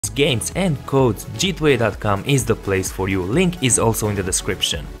games and codes, g2a.com is the place for you. Link is also in the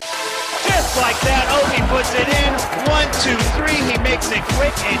description. Just like that, Obi puts it in. 1, 2, 3. He makes it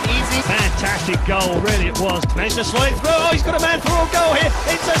quick and easy. Fantastic goal, really it was. Managed to slide through. Oh, he's got a man for a goal here.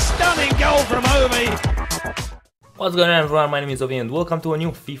 It's a stunning goal from Obi. What's going on, everyone? My name is Ovi and welcome to a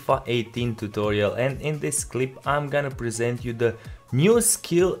new FIFA 18 tutorial. And in this clip, I'm gonna present you the new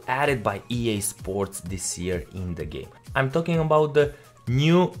skill added by EA Sports this year in the game. I'm talking about the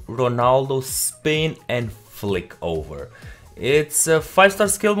new Ronaldo spin and flick over. It's a 5-star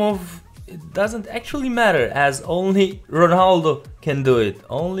skill move. It doesn't actually matter as only Ronaldo can do it.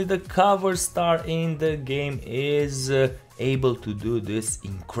 Only the cover star in the game is able to do this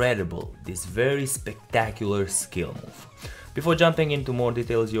incredible, this very spectacular skill move. Before jumping into more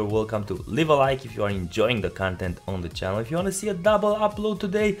details, you're welcome to leave a like if you are enjoying the content on the channel. If you want to see a double upload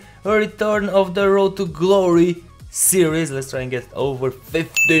today, a return of the Road to Glory series, let's try and get over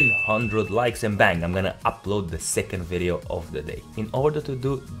 1500 likes and bang, I'm gonna upload the second video of the day. In order to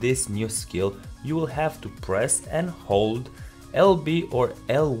do this new skill, you will have to press and hold LB or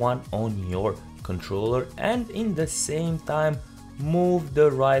L1 on your controller and in the same time move the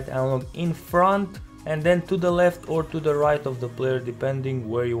right analog in front and then to the left or to the right of the player, depending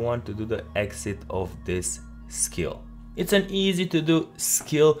where you want to do the exit of this skill. It's an easy to do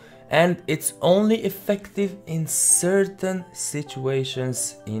skill and it's only effective in certain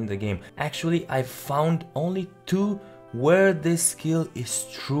situations in the game. Actually, I found only 2 where this skill is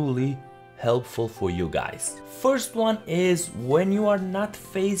truly helpful for you guys. First one is when you are not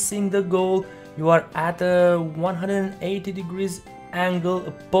facing the goal, you are at a 180 degrees angle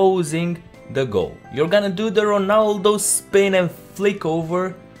opposing the goal. You're gonna do the Ronaldo spin and flick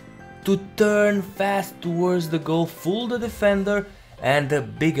over to turn fast towards the goal, fool the defender. And the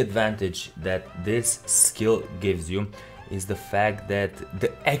big advantage that this skill gives you is the fact that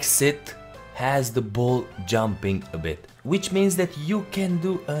the exit has the ball jumping a bit, which means that you can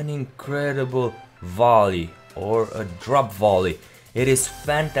do an incredible volley or a drop volley. It is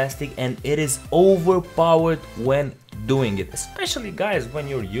fantastic and it is overpowered when doing it, especially guys when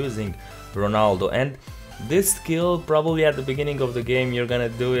you're using Ronaldo. And this skill, probably at the beginning of the game, you're gonna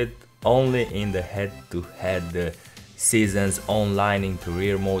do it only in the head-to-head seasons online in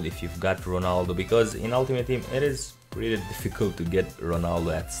career mode if you've got Ronaldo, because in Ultimate Team it is pretty difficult to get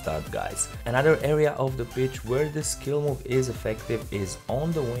Ronaldo at start, guys. Another area of the pitch where the skill move is effective is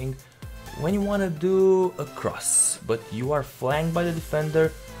on the wing when you want to do a cross but you are flanked by the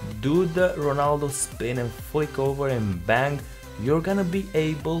defender. Do the Ronaldo spin and flick over and bang, you're gonna be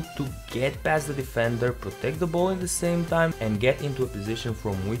able to get past the defender, protect the ball in the same time and get into a position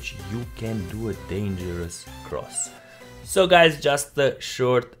from which you can do a dangerous cross. So guys, just a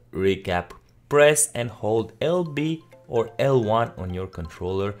short recap. Press and hold LB or L1 on your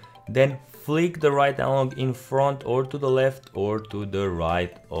controller, then flick the right analog in front or to the left or to the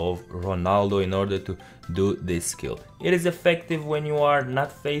right of Ronaldo in order to do this skill. It is effective when you are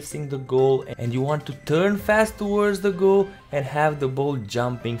not facing the goal and you want to turn fast towards the goal and have the ball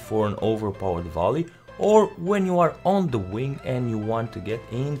jumping for an overpowered volley, or when you are on the wing and you want to get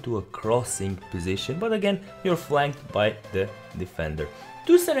into a crossing position, but again you're flanked by the defender.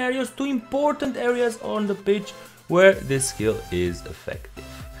 2 scenarios, 2 important areas on the pitch where this skill is effective.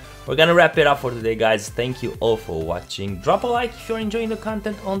 We're gonna wrap it up for today, guys. Thank you all for watching. Drop a like if you're enjoying the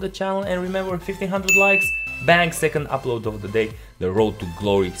content on the channel, and remember, 1500 likes, bang, second upload of the day, the Road to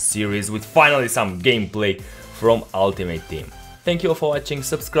Glory series with finally some gameplay from Ultimate Team. Thank you all for watching.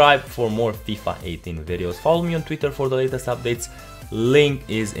 Subscribe for more FIFA 18 videos. Follow me on Twitter for the latest updates. Link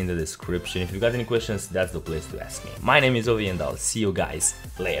is in the description. If you've got any questions, that's the place to ask me. My name is Ovi and I'll see you guys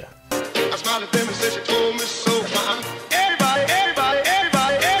later.